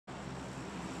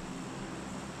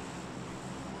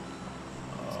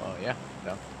Yeah,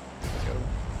 no. Let's go.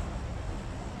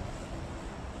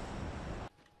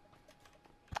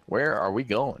 Where are we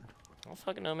going? I don't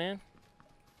fucking know, man.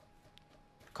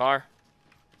 Car.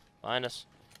 Behind us.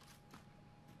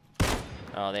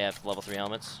 Oh, they have level 3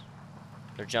 helmets.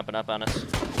 They're jumping up on us.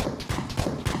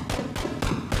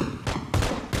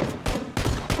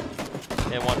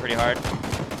 They hit one pretty hard.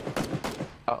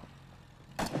 Oh.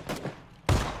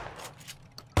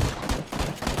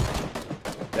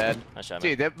 Dead. I shot him.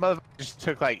 Dude, that motherfucker just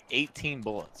took like 18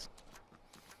 bullets.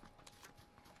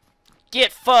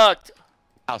 Get fucked!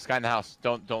 House, guy in the house.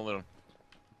 Don't loot him.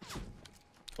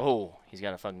 Oh, he's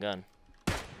got a fucking gun.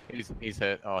 He's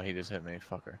hit. Oh, he just hit me,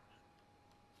 fucker.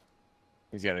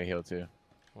 He's got a heal too.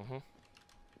 Mm-hmm.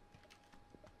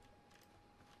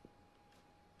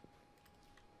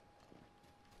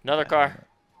 Another car.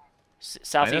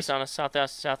 Southeast on us.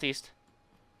 Southeast.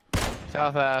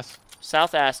 South ass.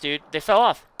 South ass, dude. They fell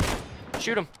off.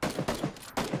 Shoot him.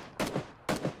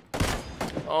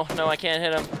 Oh, no, I can't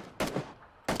hit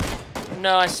him.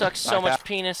 No, I suck so much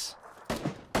penis.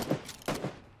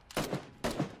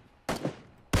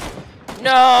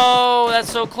 No,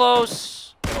 that's so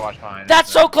close. Watch behind.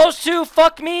 That's so close too.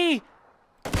 Fuck me.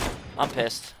 I'm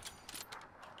pissed.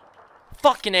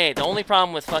 Fucking A. The only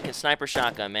problem with fucking sniper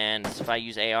shotgun, man, is if I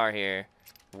use AR here,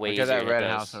 way easier. Look at that red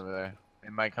it house over there.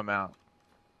 It might come out.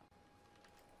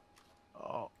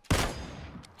 Oh.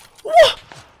 What?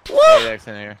 AX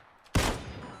in here.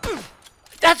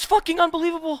 That's fucking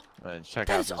unbelievable. Check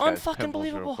That out is this guy's unfucking pimples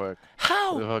real believable. quick.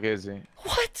 How? Who the fuck is he?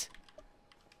 What?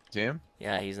 See him?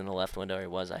 Yeah, he's in the left window. He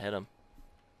was. I hit him.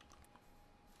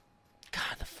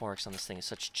 God, the forks on this thing is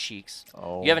such cheeks.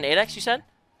 Oh. You have an 8X, you said?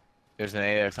 There's an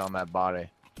AX on that body.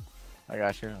 I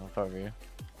got you. I'll cover you.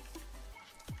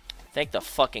 Thank the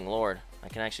fucking Lord. I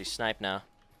can actually snipe now.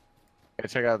 Hey,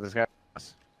 check out this guy.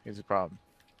 He's a problem.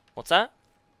 What's that?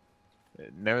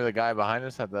 Remember the guy behind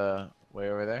us at the way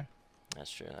over there?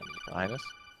 That's true. That is a Behind us?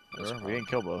 That's We didn't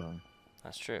kill both of them.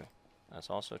 That's true. That's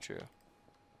also true.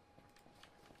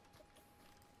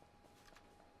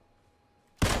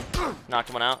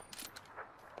 Knocked one out.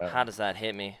 How does that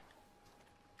hit me?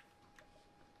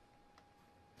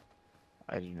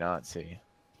 I do not see.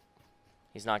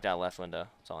 He's knocked out left window.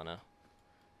 That's all I know.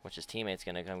 Which his teammate's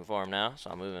gonna come for him now,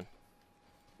 so I'm moving.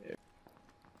 Yeah.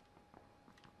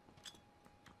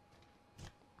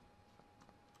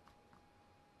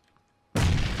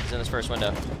 He's in this first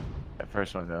window. That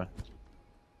first one though.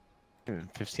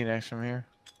 15x from here.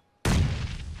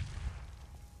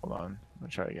 Hold on. I'm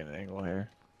gonna try to get an angle here.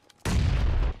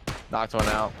 Knocked one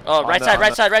out. Oh, right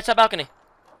side balcony.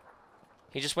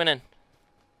 He just went in.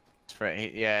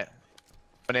 Yeah.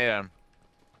 Grenade at him.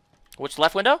 Which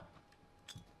left window?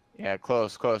 Yeah,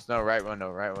 close. No, right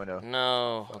window.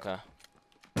 No. Okay.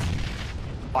 Oh,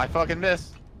 I fucking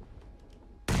missed.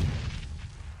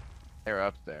 They were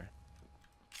up there.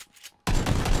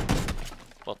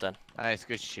 Both dead. Nice,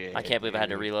 good shit. I can't believe I had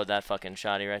to reload that fucking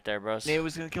shotty right there, bros. Nate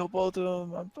was gonna kill both of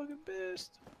them. I'm fucking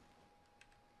pissed.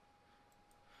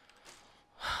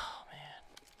 Oh,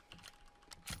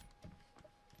 man.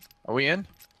 Are we in?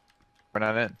 We're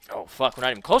not in. Oh, fuck. We're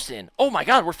not even close to in. Oh, my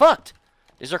God. We're fucked.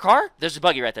 Is there a car? There's a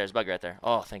buggy right there. There's a buggy right there.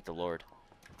 Oh, thank the Lord.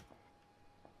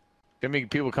 Gonna be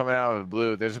people coming out of the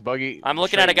blue. There's a buggy. I'm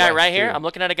looking at a guy right here. I'm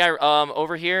looking at a guy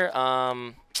over here.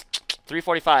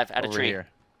 345 at a tree. Here.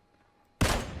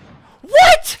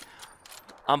 What?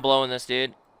 I'm blowing this,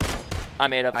 dude. I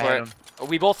made up for it. Him.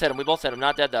 We both hit him.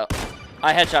 Not dead, though.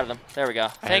 I headshotted him. There we go.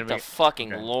 Thank the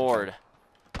fucking Lord.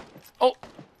 Oh.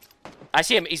 I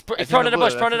see him. He's prone in a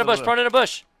bush. Prone in a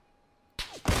bush.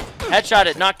 Headshot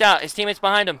it. Knocked out. His teammate's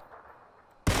behind him.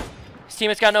 His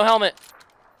teammate's got no helmet.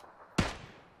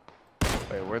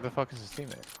 Wait, where the fuck is his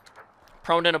teammate?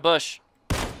 Prone in a bush.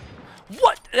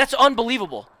 What? That's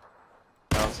unbelievable.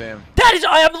 I don't see him. That is.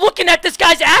 I am looking at this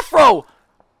guy's afro.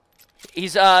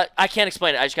 He's. I can't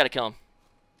explain it. I just gotta kill him.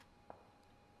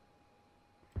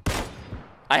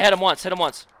 I hit him once.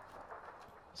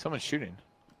 Someone's shooting.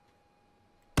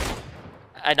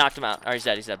 I knocked him out. Alright, he's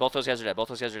dead. He's dead. Both those guys are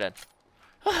dead.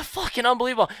 Oh, fucking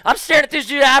unbelievable. I'm staring at this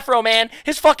dude's afro, man.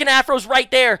 His fucking afro's right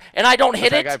there, and I don't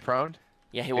hit it. That guy proned?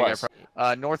 Yeah, he was.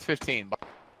 North 15.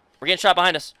 We're getting shot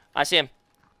behind us. I see him.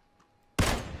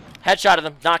 Headshot of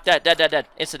them. Knocked dead. Dead.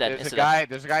 Insta-dead.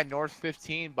 There's a guy north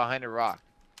 15 behind a rock.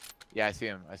 Yeah, I see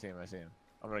him.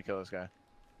 I'm gonna kill this guy.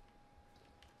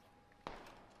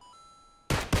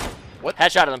 What?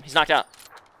 Headshot of him. He's knocked out.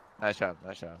 Nice job.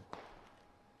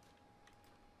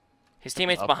 His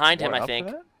teammate's behind him, I think.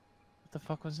 What the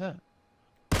fuck was that?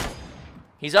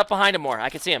 He's up behind him more. I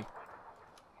can see him.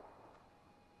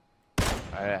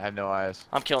 I have no eyes.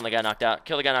 I'm killing the guy knocked out.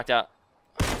 Kill the guy knocked out.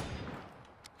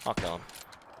 I'll kill him.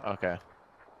 Okay.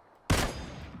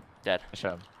 Dead.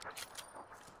 Shut up.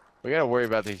 We gotta worry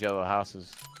about these yellow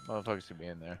houses. Motherfuckers could be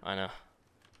in there. I know.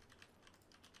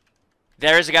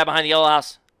 There is a guy behind the yellow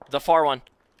house. The far one.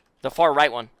 The far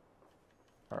right one.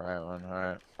 Alright, one.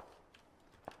 Alright.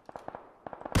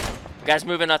 The guy's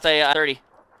moving at the 30.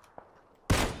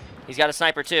 He's got a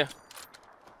sniper too.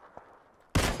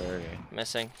 30.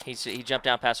 Missing. He jumped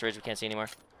down past the ridge. We can't see anymore.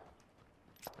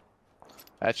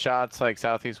 That shot's like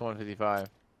southeast 155.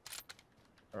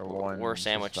 Or We're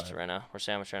sandwiched right now. We're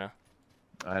sandwiched right now.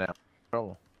 I know.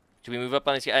 Trouble. Do we move up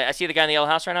on these guys? I see the guy in the yellow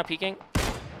house right now peeking.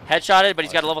 Headshotted, but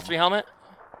he's got a level 3 helmet.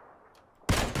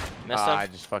 Missed him. I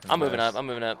just fucking I'm moving missed. up. I'm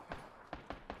moving up.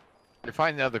 They're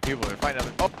finding other people. They're finding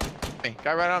other. Oh, hey,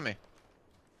 guy right on me.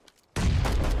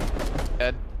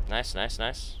 Dead. Nice, nice,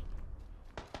 nice.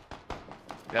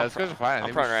 Yeah, those guys are fine.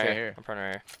 I'm prone right here. I'm prone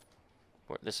right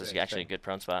here. This is Stay, actually stay. a good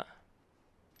prone spot.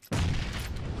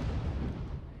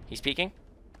 He's peeking.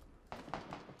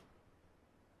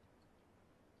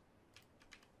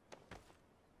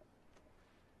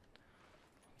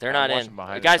 They're not in.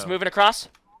 The guy's moving across.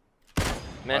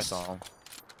 Missed.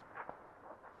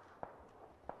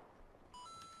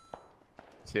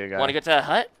 See a guy. Want to get to that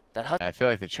hut? That hut. I feel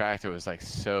like the tractor was like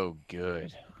so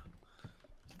good.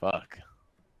 Fuck.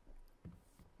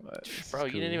 Bro,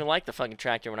 you didn't even like the fucking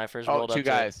tractor when I first rolled up. Oh, two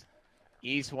guys.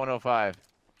 East 105.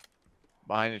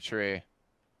 Behind a tree.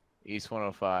 East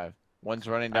 105. One's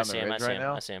running down the ridge right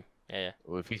now. I see him. Yeah, yeah.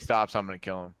 Well, if he stops, I'm gonna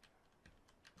kill him.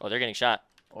 Oh, they're getting shot.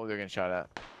 Oh, they're getting shot at.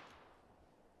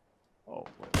 Oh,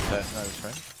 wait, is that not his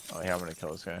friend? Oh, yeah, I'm gonna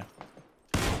kill this guy.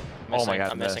 Oh my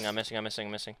god, I'm missing.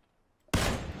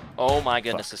 Oh my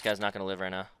goodness, Fuck. this guy's not gonna live right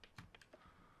now.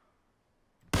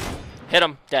 Hit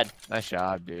him, dead. Nice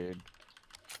job, dude.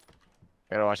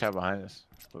 Gotta watch out behind us.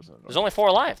 There's only 4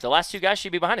 alive. The last 2 guys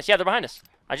should be behind us. Yeah, they're behind us.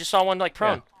 I just saw one like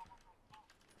prone. Yeah.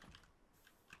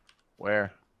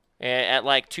 Where? At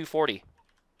like 240.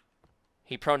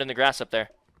 He proned in the grass up there.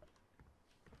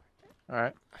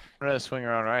 Alright. I'm gonna swing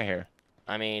around right here.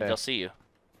 I mean, Okay. they'll see you.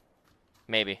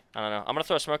 Maybe. I don't know. I'm gonna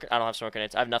throw a smoke. I don't have smoke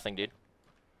grenades. I have nothing, dude.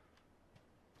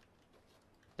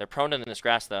 They're prone in this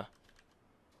grass, though.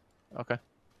 Okay.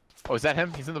 Oh, is that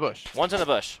him? He's in the bush. One's in the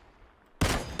bush.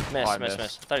 Miss. I missed. I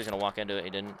thought he was gonna walk into it. He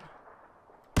didn't.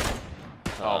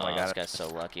 Oh my god. This guy's so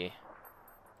lucky.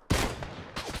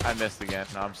 I missed again.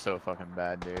 No, I'm so fucking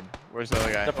bad, dude. Where's the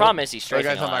other guy? The problem is he's strafing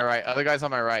Other guy's a on my lot. right. Other guy's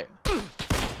on my right.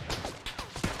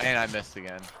 And I missed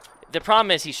again. The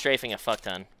problem is he's strafing a fuck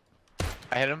ton.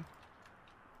 I hit him.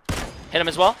 Hit him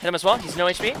as well. Hit him as well. He's no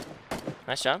HP.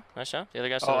 Nice job. Nice job. The other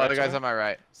guy's. Oh, other guy's on my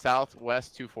right.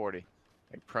 Southwest 240.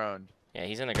 Like prone. Yeah,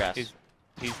 he's in the grass. He's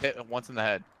hit once in the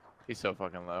head. He's so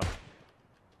fucking low.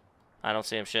 I don't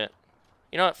see him shit.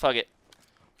 You know what? Fuck it.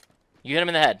 You hit him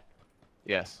in the head.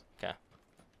 Yes. Okay.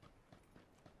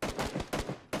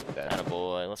 Dead.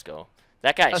 Attaboy. Let's go.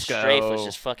 That guy's Let's strafe was go.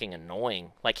 just fucking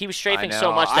annoying. Like, he was strafing I so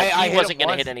know. much that I he hit wasn't him going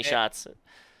to once. hit any shots.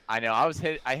 I know.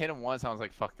 I hit him once. I was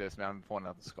like, fuck this, man. I'm pulling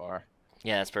out the scar.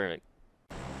 Yeah, that's perfect.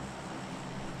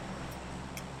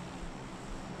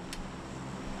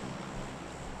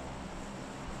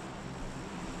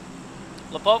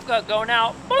 Lepovka going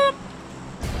out. Boop.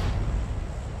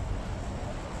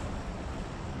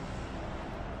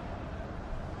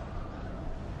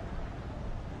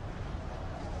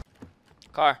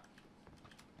 Car.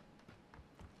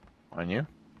 On you?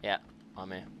 Yeah, on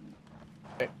me.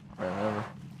 Okay. Right over.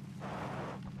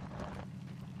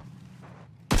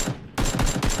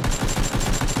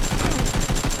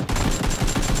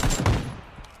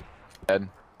 Dead.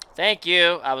 Thank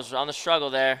you. I was on the struggle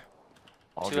there.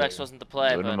 All 2x good. wasn't the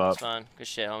play, Load 'em but up. it's fine. Good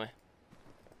shit, homie.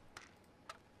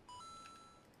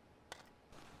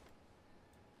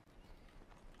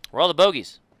 Where are all the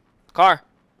bogeys? Car.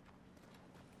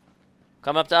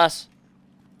 Come up to us.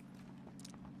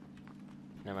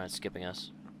 Never mind, skipping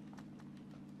us.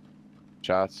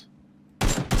 Shots.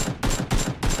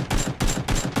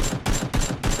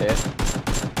 Hit.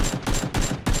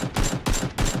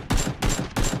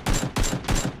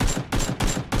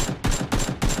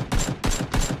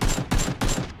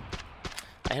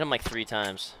 I hit him like 3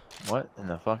 times. What in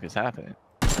the fuck is happening?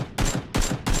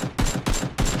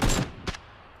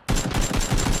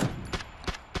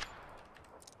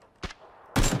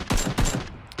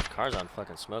 Car's on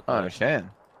fucking smoke. I don't mode. understand.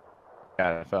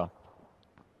 God, I fell.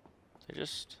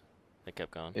 They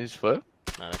kept going. It just flipped?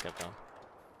 No, they kept going.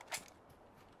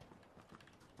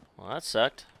 Well, that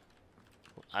sucked.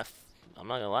 I'm not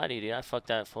gonna lie to you, dude. I fucked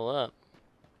that full up.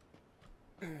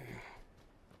 I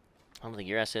don't think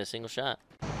your ass hit a single shot.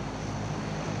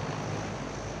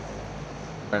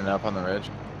 Running up on the ridge.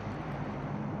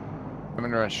 I'm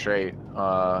gonna run straight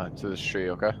to the street,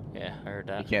 okay? Yeah, I heard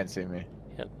that. You can't see me.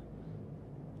 Yep.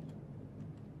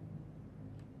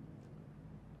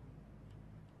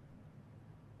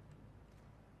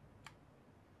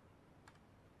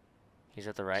 He's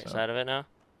at the right side of it now?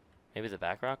 Maybe the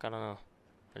back rock? I don't know.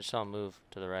 I just saw him move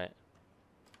to the right.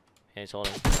 Yeah, he's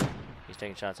holding. He's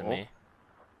taking shots at me.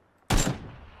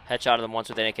 Headshot of them once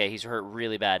with an AK. He's hurt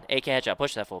really bad. AK headshot.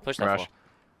 Push that fool. Push that fool.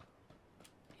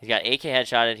 He's got AK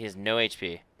headshotted. He has no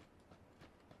HP.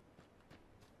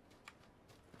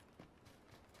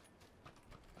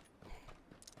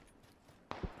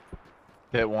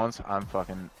 Hit once. I'm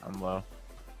low.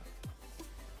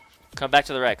 Come back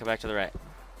to the right. Come back to the right.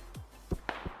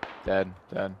 Dead.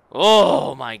 Dead.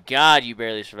 Oh my god, you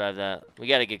barely survived that. We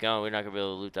gotta get going. We're not gonna be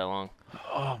able to loot that long.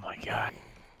 Oh my god.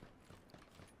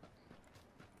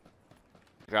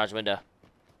 Garage window.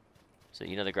 So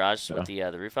you know the garage with the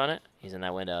roof on it? He's in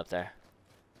that window up there.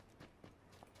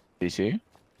 Do you see?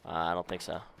 I don't think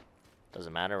so.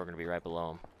 Doesn't matter. We're gonna be right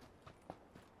below him.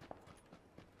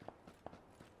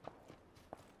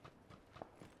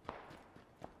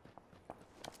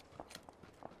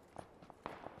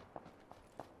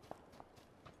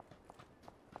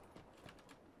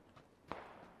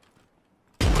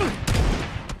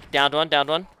 Downed one, downed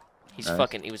one. He's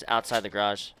fucking, he was outside the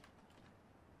garage.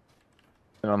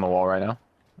 On the wall right now.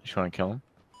 You just want to kill him?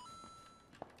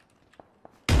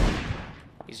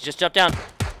 He's just jumped down.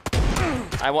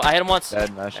 I hit him once.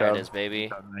 Dead, nice there shot. it is,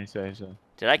 baby. Nice.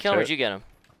 Did I kill him or did you get him?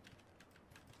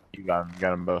 You got him. You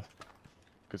got them both.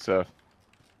 Good stuff.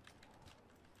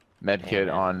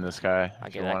 Medkit on this guy. I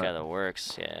get that guy that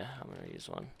works. Yeah, I'm going to use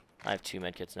one. I have 2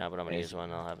 medkits now, but I'm going to use one.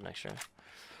 I'll have an extra.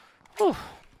 Whew.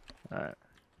 Alright.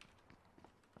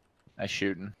 Nice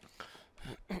shooting.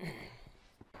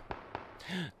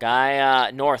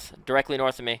 Guy north, directly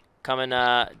north of me, coming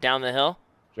down the hill.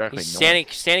 Directly He's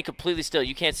north. standing completely still.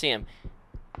 You can't see him.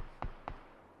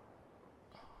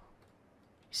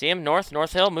 See him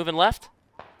north hill, moving left.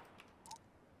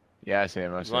 Yeah, I see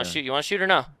him. You want to shoot? You want to shoot or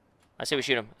no? I say we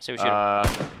shoot him. I say we shoot him. All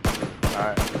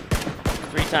right.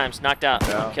 3 times, knocked out.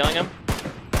 Yeah. Killing him.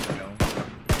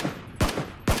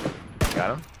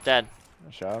 Got him. Dead.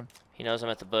 Nice shot. He knows I'm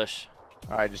at the bush.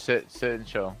 All right, just sit and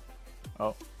chill.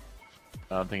 Oh,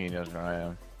 I don't think he knows where I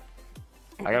am.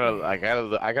 I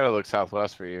gotta look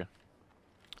southwest for you.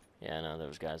 Yeah, I know there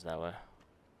was guys that way.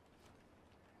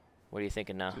 What are you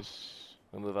thinking now?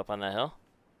 We move up on that hill,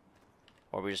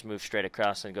 or we just move straight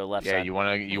across and go left side? Yeah, you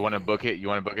wanna book it? You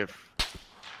wanna book it?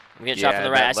 I'm getting shot from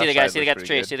the right. I see the guy. See the guy at the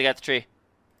tree. See the guy at the tree.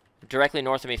 Directly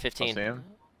north of me, 15. I'll see him.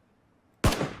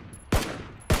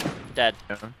 Dead.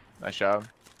 Yeah. Nice job.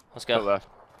 Let's go. Left.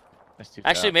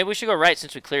 Actually, maybe we should go right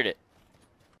since we cleared it.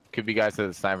 Could be guys at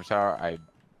the sniper tower. I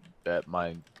bet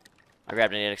my. I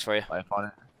grabbed an 8x for you. Life on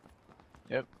it.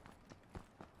 Yep.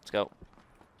 Let's go.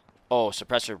 Oh,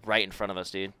 suppressor right in front of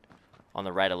us, dude. On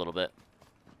the right a little bit.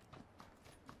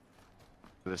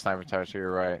 The sniper tower to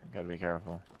your right. Gotta be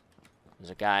careful. There's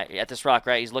a guy at this rock,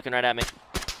 right? He's looking right at me.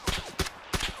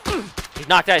 He's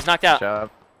knocked out. He's knocked out.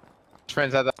 Job.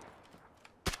 Friends at the.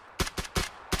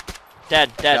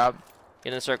 Dead. Dead. Job. Get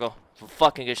in the circle.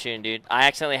 Fucking good shooting, dude. I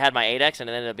accidentally had my 8x and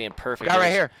it ended up being perfect. Guy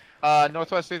right here.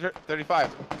 Northwest 35.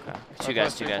 Okay. Two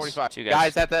guys.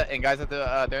 Guys at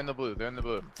the. They're in the blue. They're in the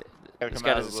blue. This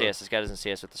guy doesn't see us. This guy doesn't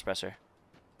see us with the suppressor.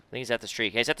 I think he's at the tree.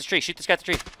 Hey, he's at the tree. Shoot this guy at the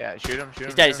tree. Yeah, shoot him.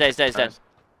 He's dead. He's dead. He's dead.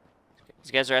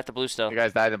 These guys are at the blue still. You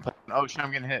guys died in. Oh shit!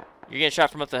 I'm getting hit. You're getting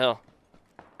shot from up the hill.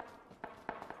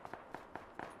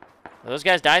 Those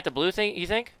guys die at the blue thing, you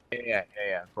think? Yeah,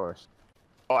 of course.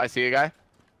 Oh, I see a guy.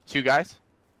 2 guys.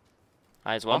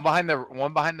 I as well.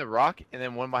 One behind the rock, and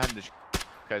then one behind the.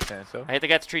 Guys standing still. I hit the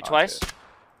guy at the tree twice. Shit.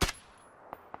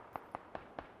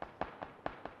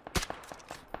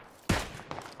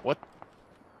 What?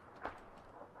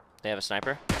 They have a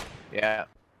sniper. Yeah.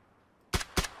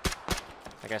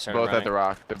 That guy started Both running. at the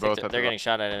rock. They're both at the rock. They're getting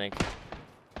shot at, I think.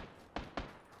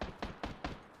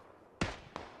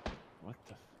 What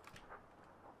the?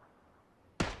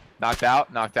 Knocked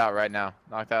out right now.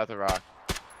 Knocked out at the rock.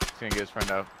 He's gonna get his friend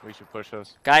up. We should push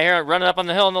us. Guy here running up on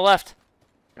the hill on the left.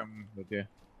 Come with you.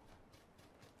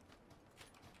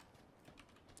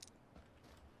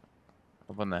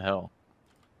 Up on the hill.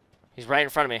 He's right in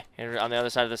front of me. On the other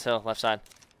side of this hill, left side.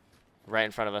 Right in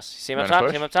front of us. See him up You wanna top?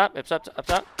 push? See him up top? Up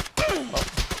top. Oh.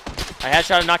 I had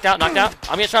shot him, knocked out. I'm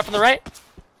getting shot from the right.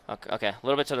 Okay, a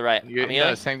little bit to the right.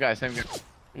 Yeah, same guy.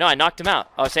 No, I knocked him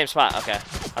out. Oh, same spot. Okay.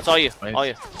 That's all you. Nice. All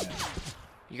you. Yeah.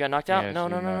 You got knocked out? Yeah, No.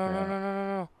 so you knocked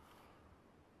out.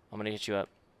 I'm going to hit you up.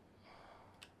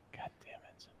 God damn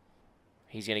it.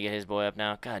 He's going to get his boy up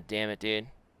now. God damn it, dude.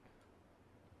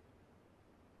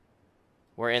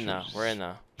 We're in though. We're in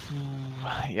though.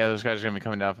 Yeah, those guys are gonna be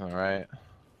coming down from the right.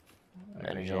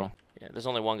 Yeah, there's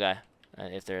only one guy,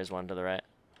 if there is one to the right.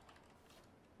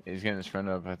 He's getting his friend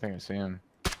up. I think I see him.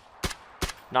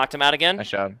 Knocked him out again. Nice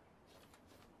shot.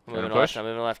 I'm moving left. I'm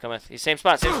moving left. Come with. He's same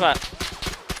spot. Same spot.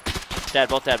 Dead.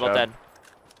 Both dead. Both dead.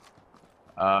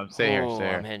 Stay here. Stay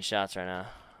here. I'm hitting shots right now.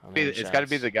 It's got to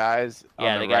be the guys.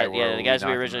 Yeah, the guy. Yeah, the guys we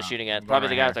were originally shooting at. Probably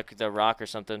the guy with the rock or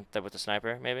something with the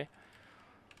sniper, maybe.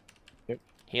 Yep.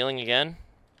 Healing again.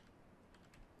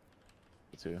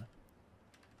 Two.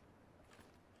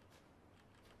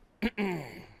 All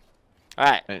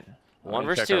right. Hey, 1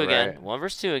 versus 2 again. Right. 1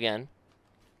 versus 2 again.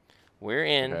 We're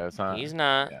in. Okay, He's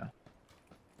not. Yeah.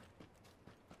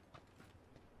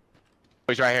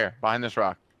 He's right here, behind this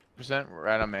rock. %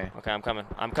 right on me. Okay, I'm coming.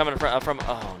 I'm coming from.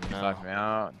 Oh no. Knock me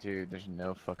out, dude. There's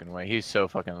no fucking way. He's so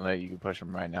fucking lit. You can push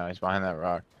him right now. He's behind that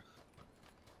rock.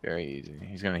 Very easy.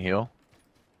 He's gonna heal.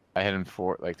 I hit him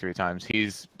 3 times.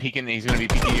 He's peeking. He's gonna be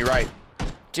peeking you right.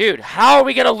 Dude, how are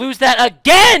we gonna lose that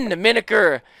again,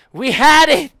 Miniker? We had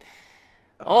it.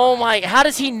 Oh my! How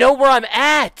does he know where I'm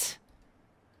at?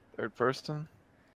 Third person.